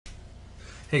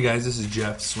Hey guys, this is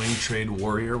Jeff, Swing Trade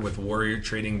Warrior with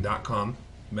WarriorTrading.com.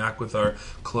 Back with our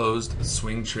closed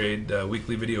swing trade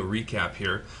weekly video recap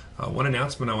here. One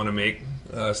announcement I want to make.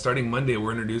 Starting Monday,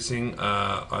 we're introducing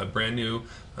a brand new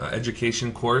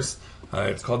education course.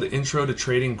 It's called the Intro to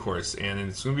Trading course, and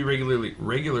it's going to be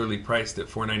regularly priced at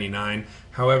 $4.99.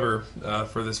 However,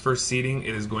 for this first seating,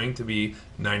 it is going to be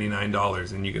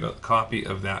 $99, and you get a copy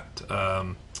of that.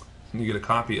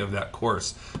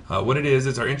 Course. What it is,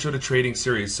 it's our Intro to Trading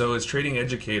series. So as trading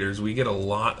educators, we get a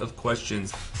lot of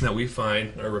questions that we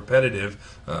find are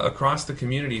repetitive across the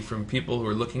community from people who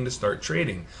are looking to start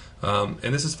trading. And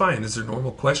this is fine. These are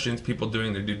normal questions, people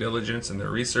doing their due diligence and their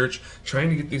research, trying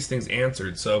to get these things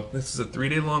answered. So this is a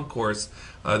 3-day long course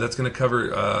that's going to cover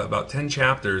about 10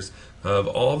 chapters of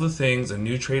all the things a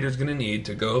new trader is going to need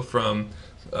to go from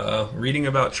reading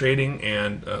about trading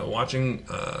and watching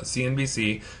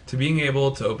CNBC to being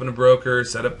able to open a broker,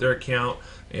 set up their account,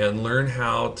 and learn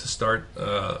how to start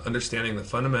understanding the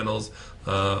fundamentals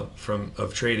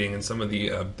of trading and some of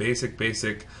the basic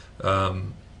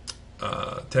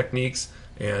techniques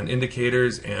and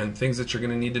indicators and things that you're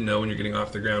going to need to know when you're getting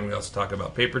off the ground. We also talk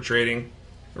about paper trading,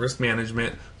 risk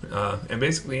management, and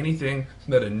basically anything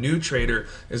that a new trader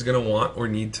is going to want or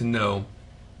need to know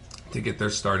to get their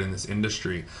start in this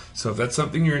industry. So if that's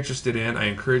something you're interested in, I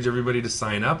encourage everybody to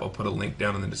sign up. I'll put a link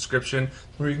down in the description,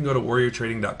 or you can go to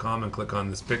warriortrading.com and click on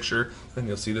this picture, and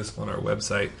you'll see this on our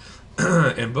website.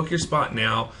 And book your spot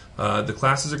now. The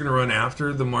classes are going to run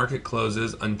after the market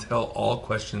closes until all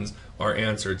questions are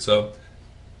answered. So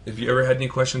if you ever had any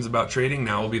questions about trading,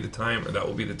 now will be the time, or that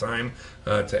will be the time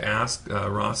to ask.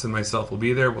 Ross and myself will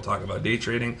be there. We'll talk about day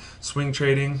trading, swing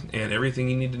trading, and everything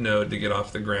you need to know to get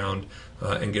off the ground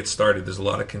and get started. There's a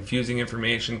lot of confusing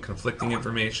information, conflicting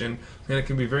information, and it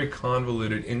can be very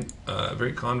convoluted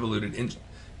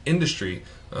industry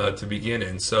to begin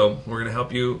in. So we're going to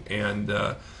help you, and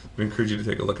we encourage you to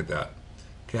take a look at that.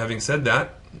 Okay, having said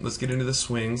that, let's get into the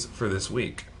swings for this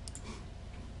week.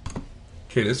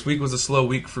 Okay, this week was a slow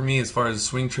week for me as far as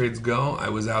swing trades go. I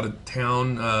was out of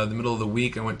town the middle of the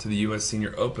week. I went to the U.S.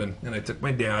 Senior Open, and I took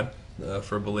my dad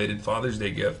for a belated Father's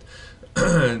Day gift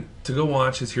to go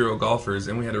watch his hero golfers,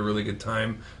 and we had a really good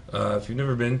time. If you've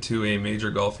never been to a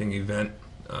major golfing event,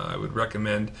 I would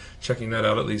recommend checking that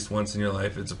out at least once in your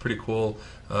life. It's a pretty cool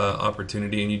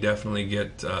opportunity, and you definitely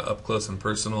get up close and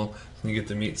personal. You get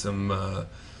to meet some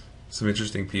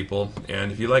interesting people,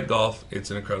 and if you like golf,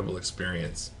 it's an incredible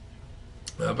experience.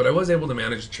 But I was able to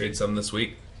manage to trade some this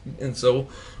week, and so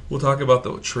we'll talk about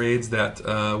the trades that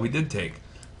we did take.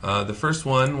 The first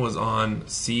one was on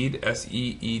SEED,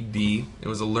 S-E-E-D. It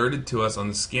was alerted to us on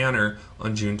the scanner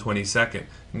on June 22nd.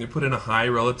 And they put in a high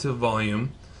relative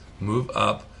volume, move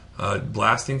up,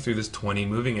 blasting through this 20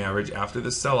 moving average after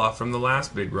the sell-off from the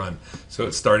last big run. So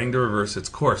it's starting to reverse its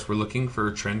course. We're looking for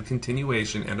a trend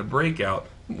continuation and a breakout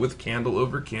with candle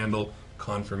over candle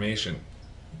confirmation.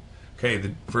 Okay,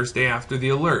 the first day after the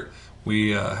alert,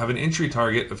 we have an entry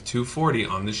target of 240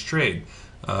 on this trade.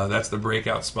 That's the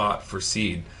breakout spot for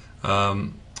SEED.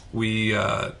 We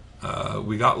got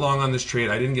long on this trade.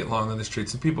 I didn't get long on this trade.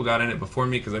 Some people got in it before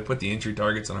me because I put the entry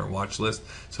targets on our watch list,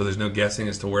 so there's no guessing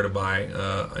as to where to buy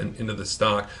into the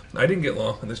stock. I didn't get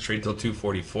long on this trade till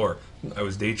 244. I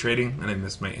was day trading and I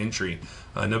missed my entry.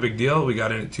 No big deal. We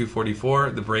got in at 244.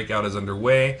 The breakout is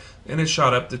underway, and it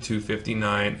shot up to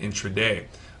 259 intraday.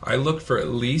 I looked for at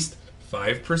least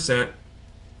 5%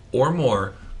 or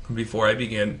more before I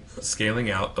began scaling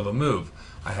out of a move.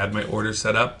 I had my order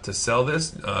set up to sell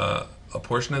this, a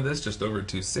portion of this, just over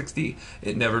 260.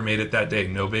 It never made it that day.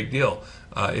 No big deal.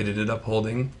 It ended up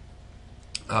holding.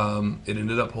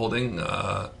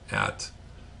 At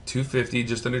 250,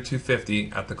 just under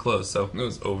 250 at the close. So it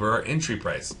was over our entry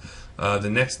price. The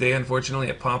next day, unfortunately,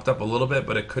 it popped up a little bit,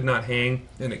 but it could not hang,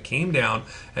 and it came down.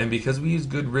 And because we use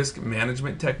good risk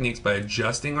management techniques by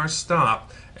adjusting our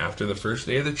stop after the first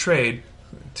day of the trade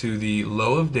to the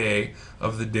low of day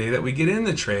of the day that we get in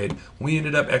the trade, we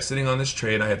ended up exiting on this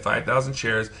trade. I had 5,000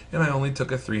 shares, and I only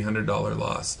took a $300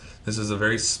 loss. This is a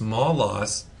very small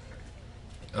loss.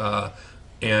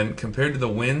 And compared to the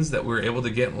wins that we were able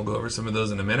to get, and we'll go over some of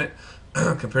those in a minute,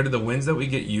 compared to the wins that we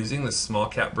get using the small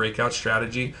cap breakout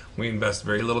strategy, we invest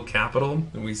very little capital,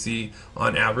 and we see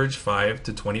on average 5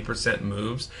 to 20%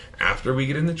 moves after we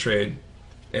get in the trade,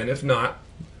 and if not,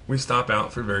 we stop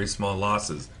out for very small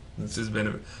losses. This has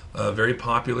been a very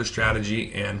popular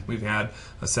strategy, and we've had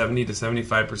a 70 to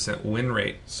 75% win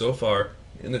rate so far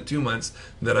in the 2 months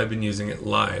that I've been using it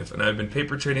live. And I've been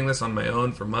paper trading this on my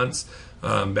own for months,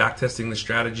 back testing the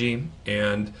strategy,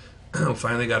 and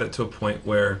finally got it to a point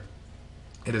where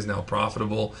It is now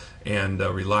profitable and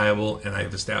reliable, and I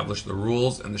have established the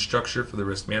rules and the structure for the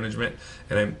risk management.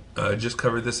 And I just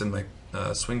covered this in my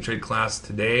swing trade class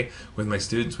today with my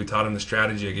students. We taught them the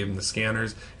strategy, I gave them the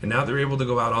scanners, and now they're able to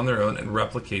go out on their own and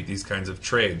replicate these kinds of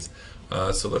trades.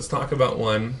 So let's talk about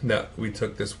one that we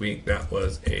took this week that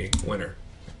was a winner.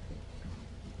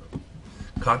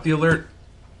 Caught the alert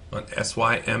on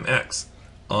SYMX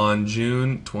on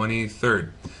June 23rd.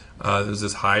 There was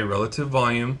this high relative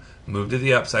volume, moved to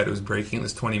the upside. It was breaking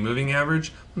this 20 moving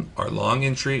average. Our long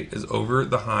entry is over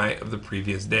the high of the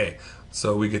previous day.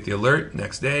 So we get the alert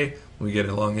next day. We get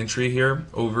a long entry here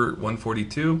over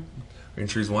 142. Our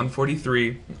entry is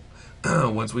 143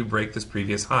 once we break this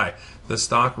previous high. The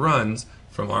stock runs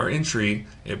from our entry,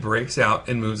 it breaks out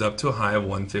and moves up to a high of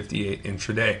 158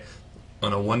 intraday.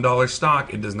 On a $1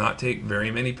 stock, it does not take very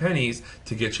many pennies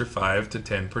to get your 5 to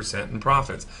 10% in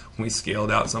profits. We scaled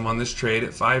out some on this trade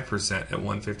at 5% at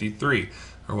 153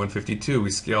 or 152. We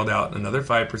scaled out another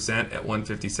 5% at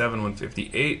 157,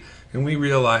 158, and we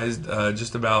realized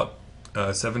just about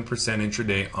 7%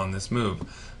 intraday on this move.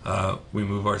 We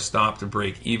move our stop to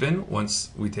break even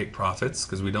once we take profits,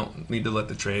 because we don't need to let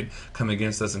the trade come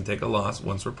against us and take a loss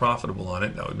once we're profitable on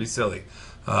it. That would be silly.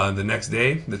 The next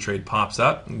day, the trade pops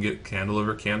up and get candle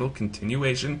over candle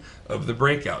continuation of the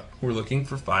breakout. We're looking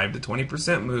for 5 to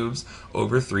 20% moves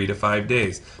over 3 to 5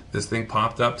 days. This thing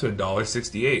popped up to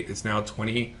 $1.68. It's now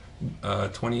 20.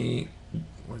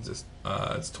 What is this?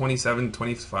 It's 27,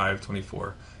 25,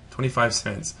 24, 25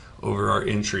 cents over our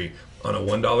entry on a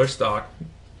 $1 stock.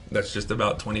 That's just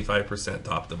about 25%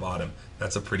 top to bottom.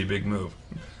 That's a pretty big move.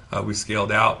 We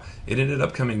scaled out. It ended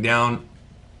up coming down,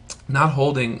 not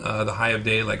holding the high of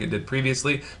day like it did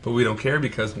previously, but we don't care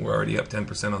because we're already up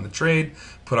 10% on the trade.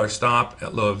 Put our stop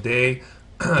at low of day.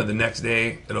 The next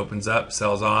day it opens up,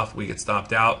 sells off. We get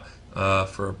stopped out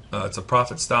for it's a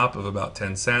profit stop of about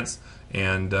 10 cents,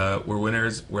 and we're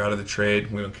winners. We're out of the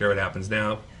trade. We don't care what happens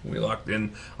now. We locked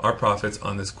in our profits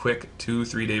on this quick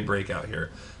 2-3 day breakout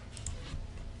here.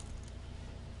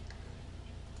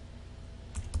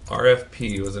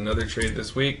 RFP was another trade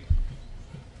this week.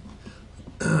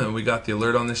 We got the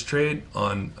alert on this trade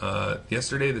on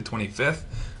yesterday, the 25th.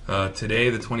 Today,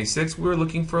 the 26th, we were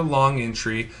looking for a long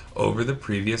entry over the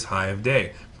previous high of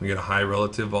day. We get a high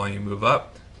relative volume move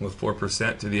up with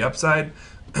 4% to the upside.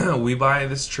 We buy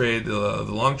this trade. The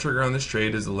long trigger on this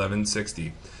trade is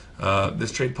 1160.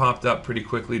 This trade popped up pretty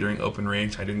quickly during open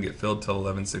range. I didn't get filled till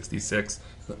 1166,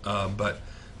 but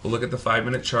we'll look at the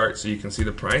 5-minute chart so you can see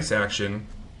the price action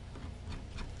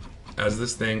as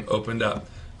this thing opened up.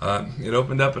 It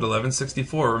opened up at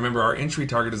 1164. Remember, our entry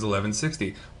target is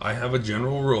 1160. I have a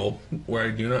general rule where I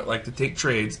do not like to take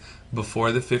trades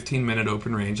before the 15-minute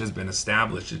open range has been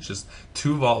established. It's just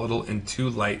too volatile and too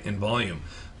light in volume.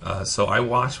 So I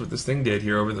watched what this thing did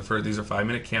here over the first, these are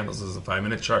 5-minute candles, this is a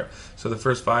 5-minute chart. So the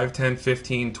first 5, 10,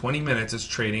 15, 20 minutes is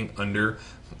trading under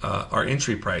our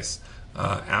entry price.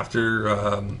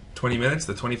 After 20 minutes,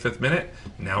 the 25th minute,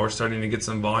 now we're starting to get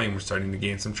some volume. We're starting to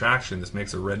gain some traction. This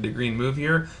makes a red to green move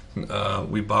here.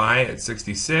 We buy at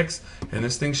 66, and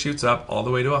this thing shoots up all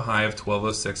the way to a high of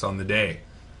 1206 on the day.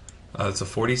 It's a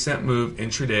 40-cent move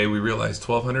intraday. We realized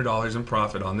 $1,200 in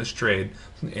profit on this trade,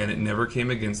 and it never came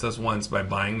against us once by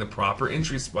buying the proper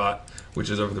entry spot, which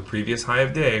is over the previous high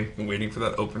of day, and waiting for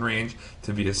that open range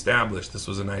to be established. This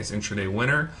was a nice intraday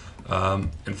winner.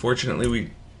 Unfortunately,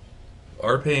 we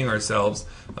are paying ourselves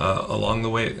along the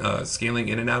way, scaling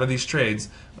in and out of these trades,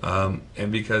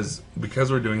 and because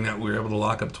we're doing that, we were able to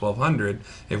lock up 1,200.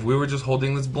 If we were just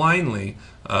holding this blindly,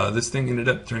 this thing ended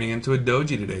up turning into a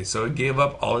doji today, so it gave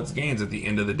up all its gains at the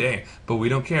end of the day. But we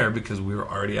don't care because we were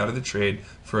already out of the trade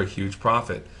for a huge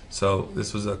profit. So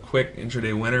this was a quick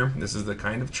intraday winner. This is the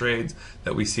kind of trades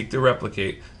that we seek to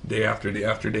replicate day after day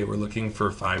after day. We're looking for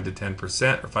 5 to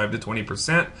 10% or 5 to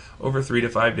 20% over 3 to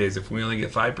 5 days. If we only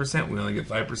get 5%, we only get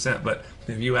 5%. But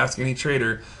if you ask any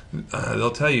trader,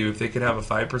 they'll tell you if they could have a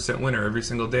 5% winner every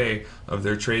single day of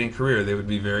their trading career, they would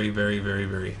be very, very, very,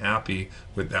 very happy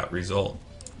with that result.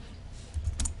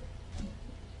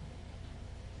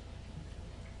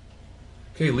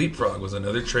 Okay, Leapfrog was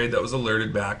another trade that was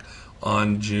alerted back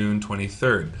on June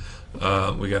 23rd.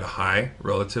 We got a high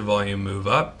relative volume move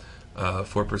up,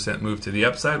 4% move to the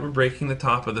upside. We're breaking the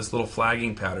top of this little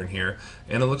flagging pattern here,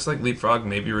 and it looks like Leapfrog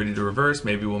may be ready to reverse.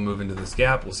 Maybe we'll move into this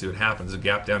gap. We'll see what happens. A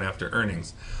gap down after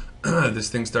earnings. This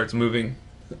thing starts moving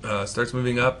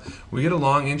up. We get a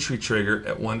long entry trigger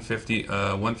at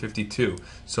 152.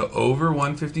 So over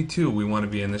 152, we want to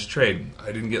be in this trade.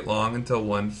 I didn't get long until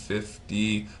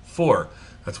 154.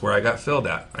 That's where I got filled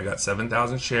at. I got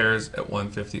 7,000 shares at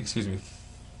 150. Excuse me,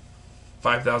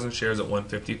 5,000 shares at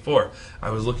 154. I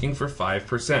was looking for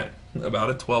 5%, about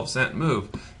a 12-cent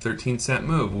move, 13-cent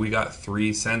move. We got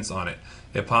 3 cents on it.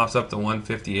 It pops up to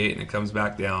 158 and it comes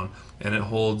back down, and it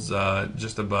holds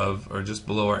just above or just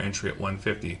below our entry at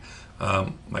 150.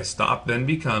 My stop then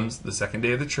becomes the second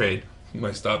day of the trade.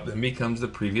 My stop then becomes the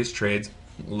previous trade's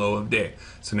low of day.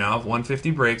 So now if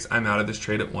 150 breaks, I'm out of this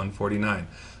trade at 149.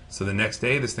 So the next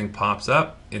day, this thing pops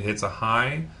up. It hits a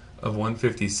high of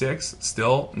 156,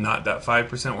 still not that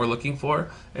 5% we're looking for,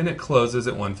 and it closes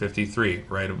at 153,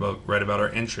 right about our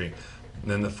entry. And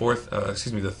then the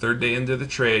third day into the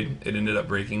trade, it ended up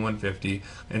breaking 150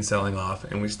 and selling off,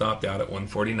 and we stopped out at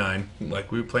 149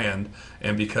 like we planned.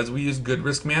 And because we used good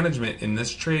risk management in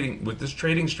this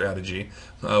trading strategy,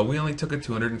 we only took a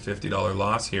 $250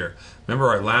 loss here. Remember,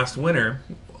 our last winner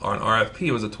on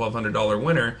RFP was a $1,200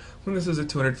 winner, when this is a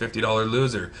 $250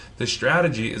 loser. This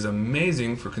strategy is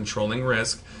amazing for controlling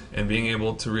risk and being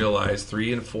able to realize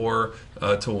 3 and 4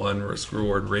 to 1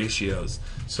 risk-reward ratios.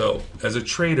 So as a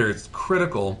trader, it's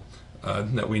critical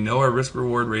that we know our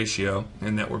risk-reward ratio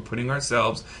and that we're putting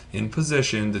ourselves in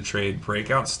position to trade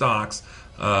breakout stocks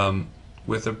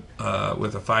with a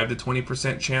 5 to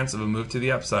 20% chance of a move to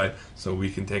the upside, so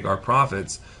we can take our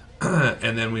profits.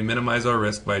 And then we minimize our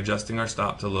risk by adjusting our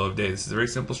stop to low of day. This is a very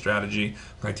simple strategy.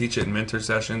 I teach it in mentor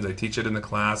sessions. I teach it in the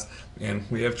class. And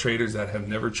we have traders that have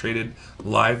never traded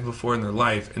live before in their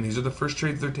life. And these are the first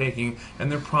trades they're taking.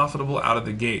 And they're profitable out of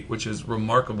the gate, which is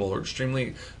remarkable. We're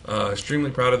extremely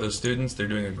proud of those students. They're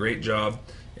doing a great job.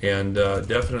 And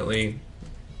definitely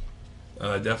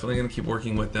going to keep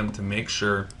working with them to make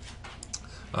sure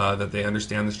that they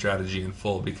understand the strategy in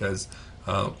full. Because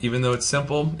even though it's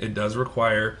simple, it does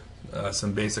require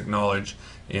some basic knowledge,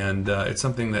 and it's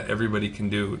something that everybody can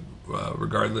do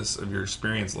regardless of your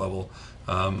experience level,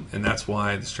 and that's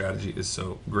why the strategy is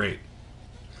so great.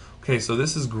 Okay, so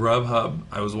this is Grubhub.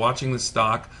 I was watching this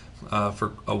stock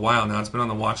for a while now. It's been on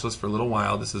the watch list for a little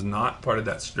while. This is not part of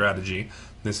that strategy.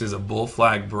 This is a bull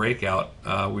flag breakout.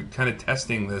 We're kind of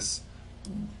testing this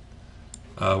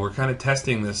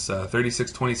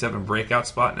 3627 breakout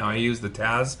spot. Now I use the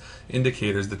TAS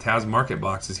indicators, the TAS market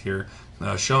boxes here,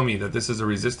 show me that this is a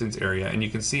resistance area, and you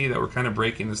can see that we're kind of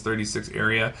breaking this 36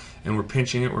 area and we're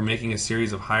pinching it. We're making a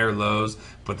series of higher lows,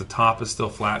 but the top is still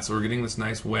flat, so we're getting this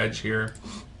nice wedge here.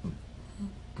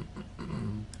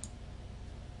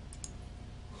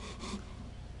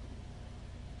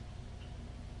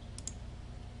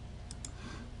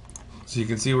 So you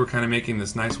can see we're kind of making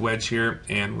this nice wedge here,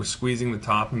 and we're squeezing the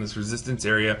top in this resistance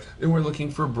area, and we're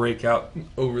looking for a breakout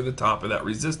over the top of that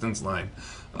resistance line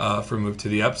for a move to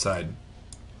the upside.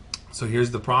 So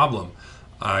here's the problem.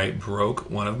 I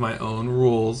broke one of my own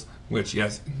rules, which,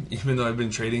 yes, even though I've been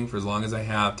trading for as long as I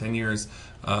have, 10 years,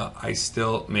 I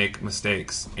still make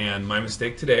mistakes. And my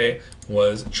mistake today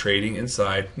was trading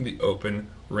inside the open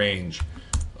range.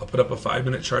 I'll put up a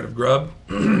 5-minute chart of Grub.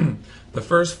 The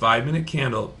first 5-minute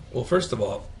candle, well, first of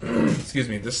all, excuse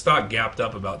me, this stock gapped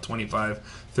up about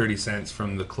 25-30 cents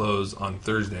from the close on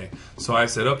Thursday. So I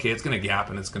said, okay, it's going to gap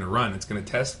and it's going to run. It's going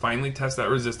to finally test that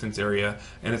resistance area,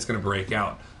 and it's going to break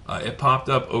out. It popped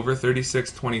up over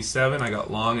 36.27. I got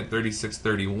long at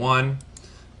 36.31.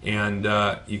 And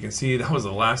you can see that was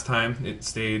the last time it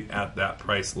stayed at that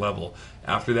price level.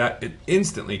 After that, it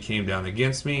instantly came down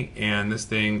against me, and this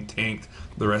thing tanked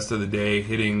the rest of the day,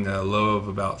 hitting a low of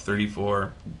about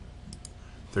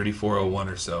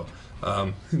 34.01 or so.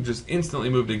 Just instantly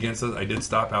moved against us. I did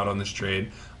stop out on this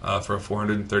trade for a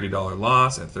 $430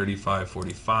 loss at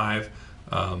 35.45.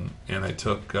 And I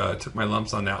took my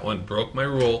lumps on that one, broke my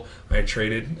rule. I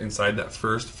traded inside that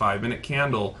first 5-minute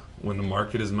candle when the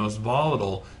market is most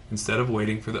volatile, instead of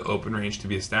waiting for the open range to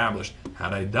be established.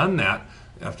 Had I done that,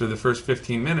 after the first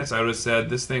 15 minutes, I would have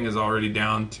said this thing is already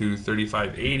down to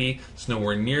 35.80. It's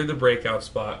nowhere near the breakout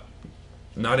spot.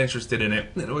 Not interested in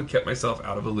it, and it would have kept myself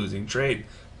out of a losing trade.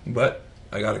 But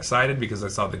I got excited because I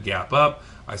saw the gap up.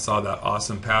 I saw that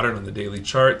awesome pattern on the daily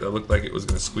chart that looked like it was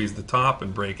going to squeeze the top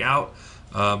and break out.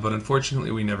 But unfortunately,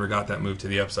 we never got that move to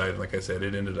the upside. Like I said,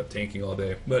 it ended up tanking all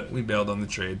day, but we bailed on the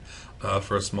trade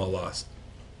for a small loss.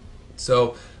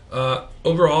 So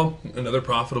overall, another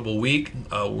profitable week.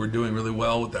 We're doing really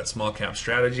well with that small cap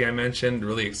strategy I mentioned.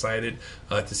 Really excited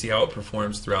to see how it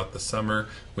performs throughout the summer.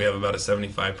 We have about a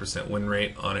 75% win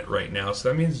rate on it right now. So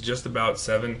that means just about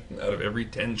 7 out of every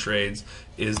 10 trades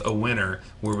is a winner,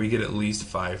 where we get at least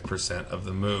 5% of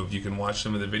the move. You can watch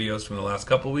some of the videos from the last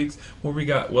couple weeks where we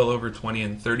got well over 20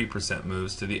 and 30%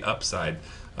 moves to the upside.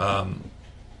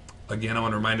 Again, I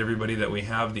want to remind everybody that we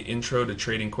have the Intro to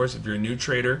Trading course. If you're a new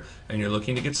trader and you're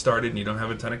looking to get started and you don't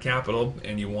have a ton of capital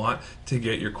and you want to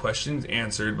get your questions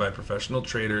answered by professional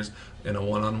traders in a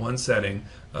one-on-one setting,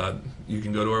 you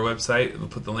can go to our website. We'll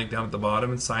put the link down at the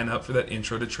bottom and sign up for that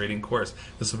Intro to Trading course.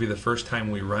 This will be the first time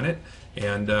we run it,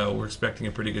 and we're expecting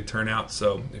a pretty good turnout.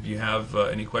 So if you have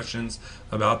any questions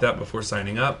about that before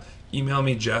signing up, email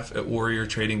me,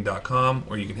 jeff@warriortrading.com,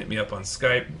 or you can hit me up on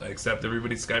Skype. I accept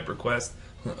everybody's Skype request,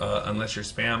 unless you're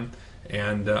spam,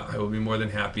 and I will be more than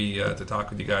happy to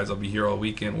talk with you guys. I'll be here all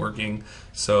weekend working,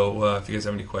 so if you guys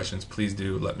have any questions, please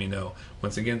do let me know.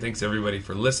 Once again, thanks everybody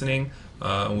for listening,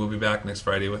 and we'll be back next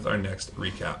Friday with our next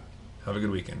recap. Have a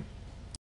good weekend.